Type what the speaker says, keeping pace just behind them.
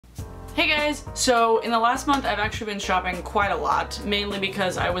Hey guys! So in the last month I've actually been shopping quite a lot, mainly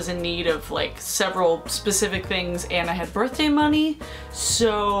because I was in need of like several specific things and I had birthday money,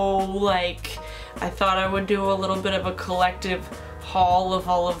 so like I thought I would do a little bit of a collective haul of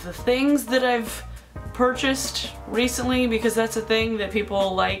all of the things that I've purchased recently, because that's a thing that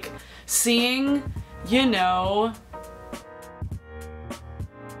people like seeing, you know.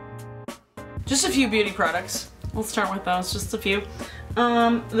 Just a few beauty products. Let's start with those, just a few.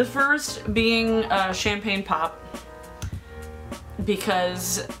 The first being champagne pop,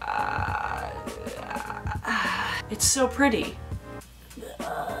 because it's so pretty.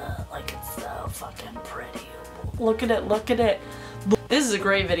 Like, it's so fucking pretty. Look at it, look at it. This is a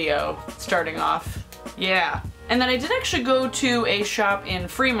great video starting off. Yeah. And then I did actually go to a shop in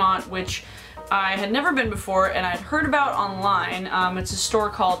Fremont, which I had never been before and I'd heard about online. It's a store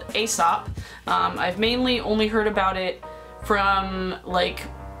called Aesop. I've mainly only heard about it from like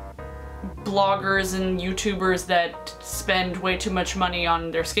bloggers and YouTubers that spend way too much money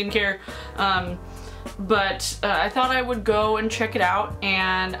on their skincare. But I thought I would go and check it out,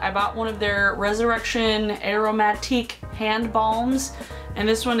 and I bought one of their Resurrection Aromatique hand balms, and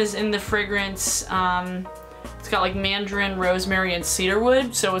this one is in the fragrance, it's got like mandarin, rosemary, and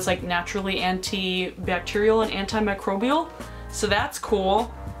cedarwood, so it's like naturally antibacterial and antimicrobial, so that's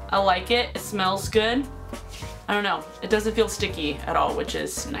cool. I like it. It smells good. I don't know, it doesn't feel sticky at all, which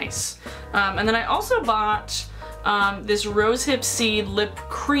is nice. And then I also bought this rosehip seed lip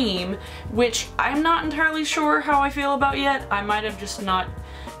cream, which I'm not entirely sure how I feel about yet. I might have just not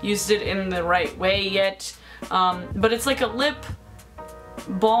used it in the right way yet. But it's like a lip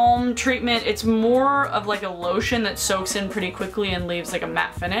balm treatment. It's more of like a lotion that soaks in pretty quickly and leaves like a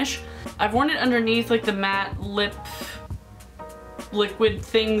matte finish. I've worn it underneath like the matte lip liquid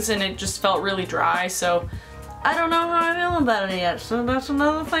things and it just felt really dry, so I don't know how I feel about it yet, so that's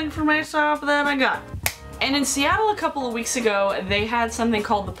another thing from Aesop that I got. And in Seattle a couple of weeks ago, they had something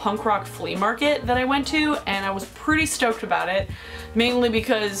called the Punk Rock Flea Market that I went to, and I was pretty stoked about it, mainly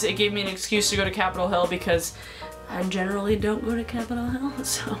because it gave me an excuse to go to Capitol Hill, because I generally don't go to Capitol Hill,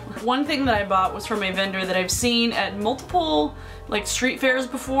 so. One thing that I bought was from a vendor that I've seen at multiple like street fairs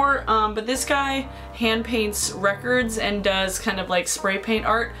before, but this guy hand paints records and does kind of like spray paint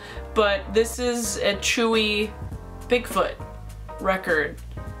art, but this is a Chewy Bigfoot record.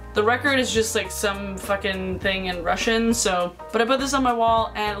 The record is just like some fucking thing in Russian, so, but I put this on my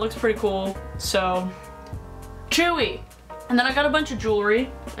wall and it looks pretty cool, so Chewy. And then I got a bunch of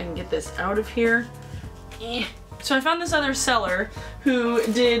jewelry. I can get this out of here. So I found this other seller who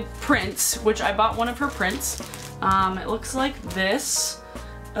did prints, which I bought one of her prints. It looks like this.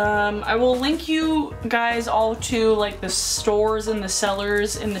 I will link you guys all to like the stores and the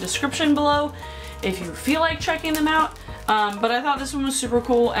sellers in the description below if you feel like checking them out. But I thought this one was super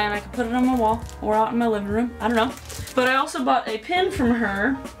cool and I could put it on my wall or out in my living room, I don't know. But I also bought a pin from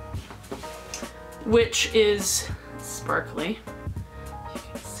her, which is sparkly. You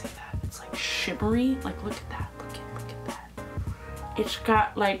can see that, it's like shimmery, like look at that, look at that. It's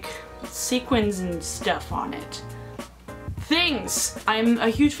got like sequins and stuff on it. Things! I'm a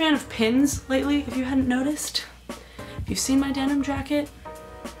huge fan of pins lately, if you hadn't noticed. If you've seen my denim jacket.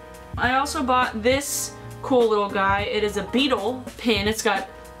 I also bought this cool little guy. It is a beetle pin. It's got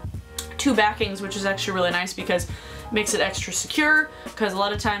two backings, which is actually really nice because it makes it extra secure, because a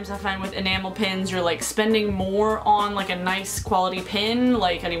lot of times I find with enamel pins you're like spending more on like a nice quality pin,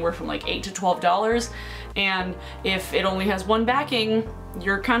 like anywhere from like $8 to $12, and if it only has one backing,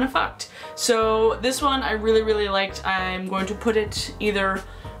 you're kind of fucked. So this one I really liked. I'm going to put it either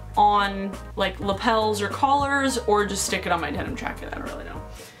on like lapels or collars or just stick it on my denim jacket, I don't really know.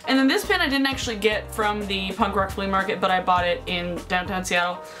 And then this pin I didn't actually get from the Punk Rock Flea Market, but I bought it in downtown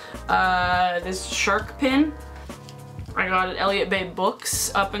Seattle. This shark pin I got at Elliott Bay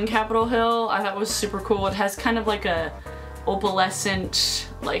Books up in Capitol Hill. I thought it was super cool. It has kind of like a opalescent,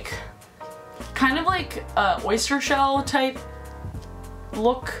 like kind of like oyster shell type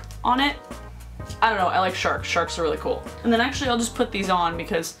look on it. I don't know, I like sharks. Sharks are really cool. And then actually I'll just put these on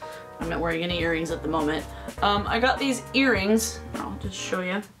because I'm not wearing any earrings at the moment. I got these earrings. I'll just show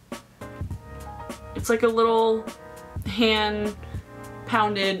you. It's like a little hand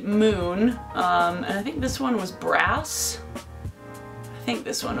pounded moon. And I think this one was brass. I think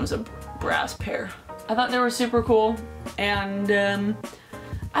this one was a brass pair. I thought they were super cool, and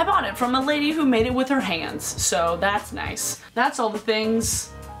I bought it from a lady who made it with her hands, so that's nice. That's all the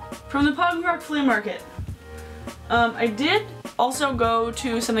things from the Punk Rock Flea Market. I did also go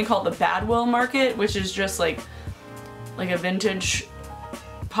to something called the Badwell Market, which is just like a vintage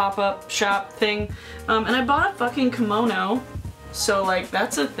pop-up shop thing. And I bought a fucking kimono So like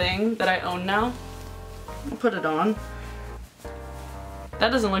that's a thing that I own now. I'll put it on.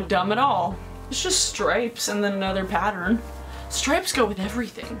 That doesn't look dumb at all. It's just stripes and then another pattern. Stripes go with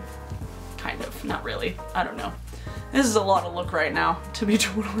everything. Kind of, not really. I don't know. This is a lot of look right now, to be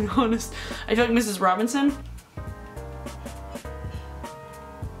totally honest. I feel like Mrs. Robinson.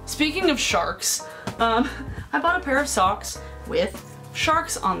 Speaking of sharks, I bought a pair of socks with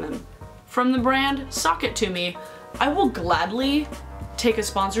sharks on them from the brand Sock It To Me. I will gladly take a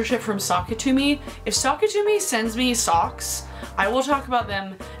sponsorship from Sock It To Me. If Sock It To Me sends me socks, I will talk about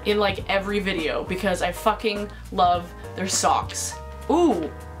them in like every video because I fucking love their socks.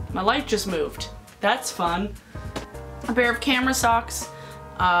 Ooh, my light just moved. That's fun. A pair of camera socks,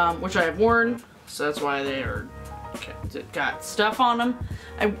 which I have worn, so that's why they are got stuff on them.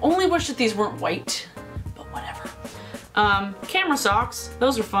 I only wish that these weren't white, but whatever. Camera socks,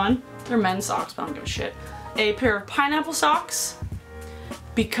 those are fun. They're men's socks, but I don't give a shit. A pair of pineapple socks,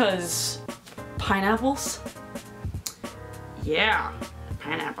 because pineapples? Yeah,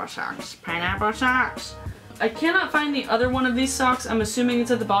 pineapple socks, pineapple socks. I cannot find the other one of these socks. I'm assuming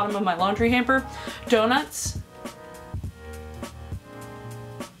it's at the bottom of my laundry hamper. Donuts.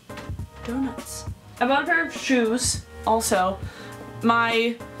 Donuts. I bought a pair of shoes, also.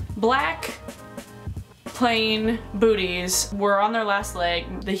 My black plain booties were on their last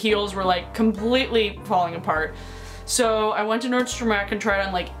leg. The heels were like completely falling apart. So I went to Nordstrom Rack and tried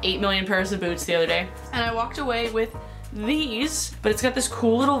on like 8 million pairs of boots the other day. And I walked away with these, but it's got this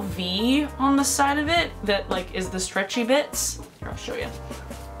cool little V on the side of it that like is the stretchy bits. Here, I'll show you.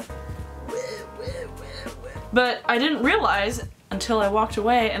 But I didn't realize until I walked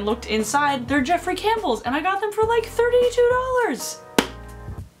away and looked inside, they're Jeffrey Campbell's, and I got them for like $32.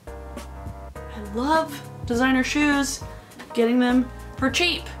 I love designer shoes, getting them for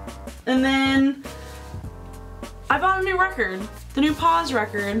cheap. And then I bought a new record, the new PAWS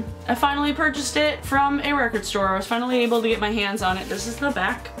record. I finally purchased it from a record store. I was finally able to get my hands on it. This is the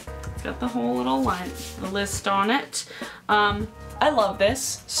back. It's got the whole little list on it. I love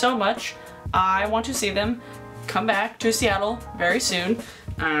this so much. I want to see them come back to Seattle very soon.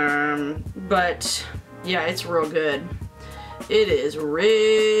 But yeah, it's real good. It is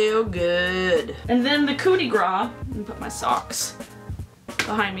real good. And then the coup de grace, let me put my socks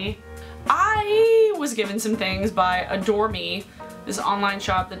behind me. I was given some things by Adore Me, this online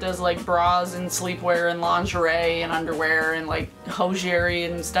shop that does like bras and sleepwear and lingerie and underwear and like hosiery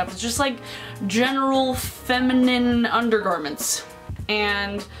and stuff. It's just like general feminine undergarments.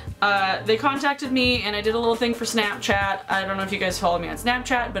 And they contacted me and I did a little thing for Snapchat. I don't know if you guys follow me on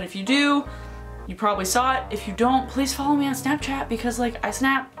Snapchat, but if you do, you probably saw it. If you don't, please follow me on Snapchat because like I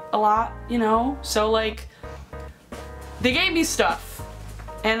snap a lot, you know? So like, they gave me stuff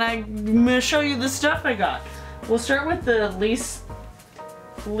and I'm gonna show you the stuff I got. We'll start with the least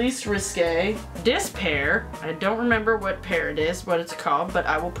risque. This pair, I don't remember what pair it is, what it's called, but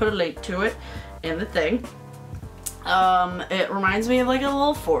I will put a link to it in the thing. It reminds me of like a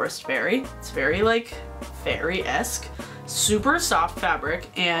little forest fairy. It's very like fairy-esque, super soft fabric,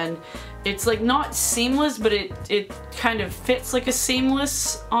 and it's like not seamless, but it kind of fits like a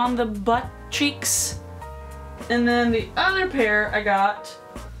seamless on the butt cheeks. And then the other pair I got,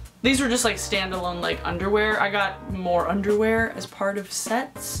 these were just like standalone like underwear. I got more underwear as part of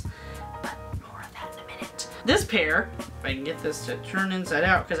sets, but more of that in a minute. This pair, if I can get this to turn inside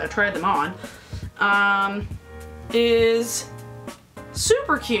out because I tried them on, is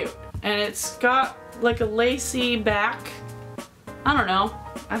super cute. And it's got like a lacy back. I don't know.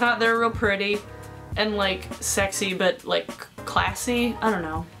 I thought they were real pretty and like sexy, but like classy. I don't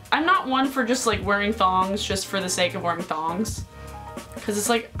know. I'm not one for just like wearing thongs just for the sake of wearing thongs. Cause it's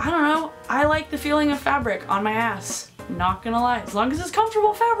like, I don't know, I like the feeling of fabric on my ass. Not gonna lie. As long as it's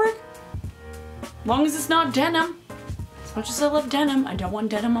comfortable fabric. As long as it's not denim. As much as I love denim, I don't want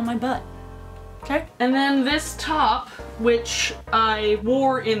denim on my butt. Okay? And then this top, which I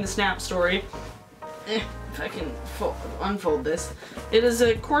wore in the Snap story. If I can unfold this. It is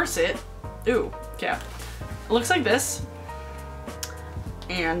a corset. Ooh, yeah. It looks like this.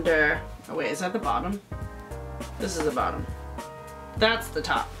 And, oh wait, is that the bottom? This is the bottom. That's the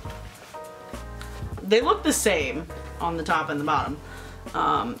top. They look the same on the top and the bottom.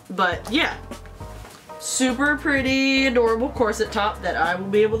 But yeah. Super pretty, adorable corset top that I will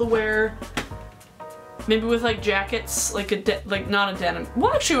be able to wear maybe with like jackets, like not a denim.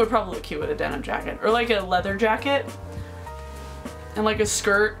 Well, actually it would probably look cute with a denim jacket. Or like a leather jacket. And like a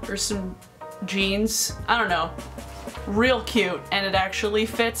skirt or some jeans. I don't know. Real cute, and it actually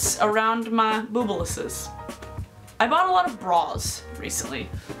fits around my boobaluses. I bought a lot of bras recently.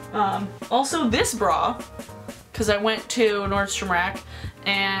 Also this bra, because I went to Nordstrom Rack,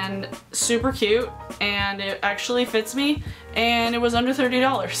 and super cute, and it actually fits me, and it was under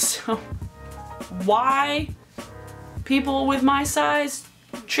 $30. So why people with my size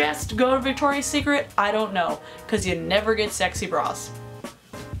chest go to Victoria's Secret, I don't know, because you never get sexy bras.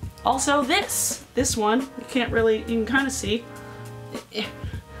 Also this one, you can't really, you can kind of see. I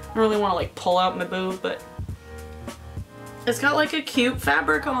don't really want to like pull out my boob, but it's got like a cute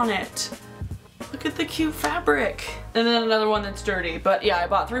fabric on it. Look at the cute fabric. And then another one that's dirty. But yeah, I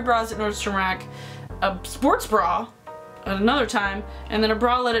bought 3 bras at Nordstrom Rack, a sports bra at another time, and then a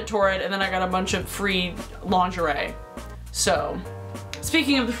bralette at Torrid, and then I got a bunch of free lingerie. So,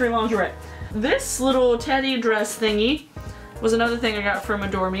 speaking of the free lingerie, this little teddy dress thingy was another thing I got from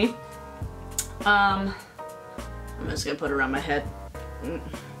Adore Me. I'm just gonna put it around my head.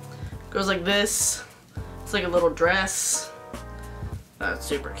 Goes like this. It's like a little dress. That's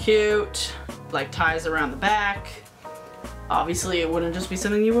super cute. Like ties around the back. Obviously it wouldn't just be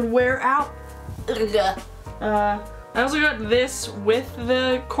something you would wear out. I also got this with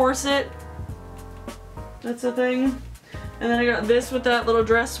the corset. That's a thing. And then I got this with that little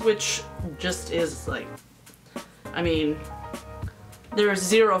dress, which just is like, I mean, there's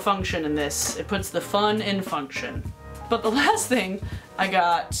zero function in this. It puts the fun in function. But the last thing I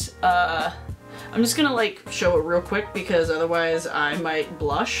got, I'm just gonna like show it real quick because otherwise I might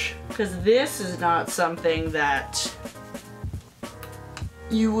blush. Because this is not something that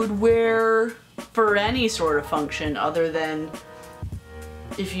you would wear for any sort of function other than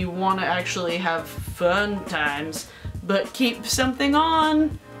if you want to actually have fun times, but keep something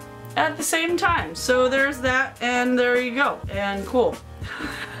on at the same time. So there's that, and there you go, and cool.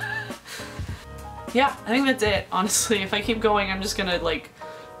 Yeah, I think that's it, honestly. If I keep going, I'm just gonna like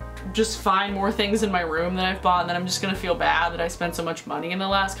just find more things in my room that I've bought, and then I'm just gonna feel bad that I spent so much money in the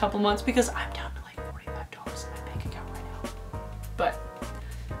last couple months because I'm down to like $45 in my bank account right now. But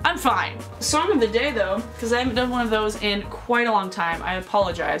I'm fine. Song of the day though, because I haven't done one of those in quite a long time. I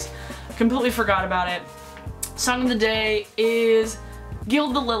apologize. Completely forgot about it. Song of the day is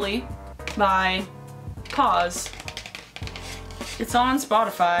Gild the Lily by PAWS. It's on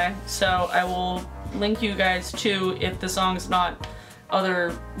Spotify, so I will link you guys to if the song's not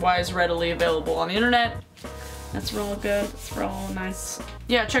otherwise readily available on the internet. That's real good. It's real nice.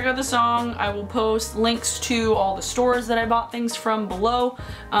 Yeah, check out the song. I will post links to all the stores that I bought things from below.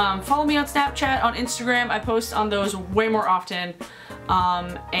 Follow me on Snapchat, on Instagram. I post on those way more often.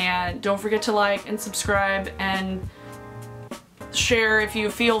 And don't forget to like and subscribe and share if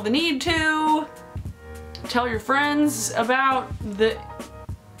you feel the need to. Tell your friends about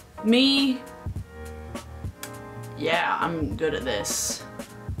me. Yeah, I'm good at this.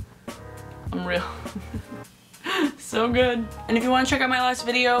 I'm real. So good. And if you want to check out my last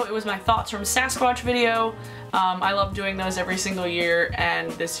video, it was my thoughts from Sasquatch video. I love doing those every single year,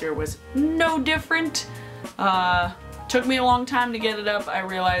 and this year was no different. Took me a long time to get it up. I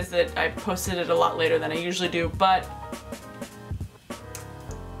realized that I posted it a lot later than I usually do, but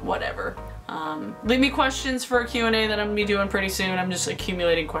whatever. Leave me questions for a Q&A that I'm gonna be doing pretty soon. I'm just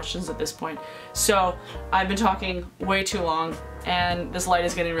accumulating questions at this point. So I've been talking way too long, and this light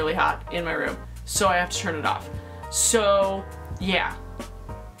is getting really hot in my room, so I have to turn it off. So yeah.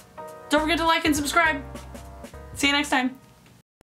 Don't forget to like and subscribe. See you next time.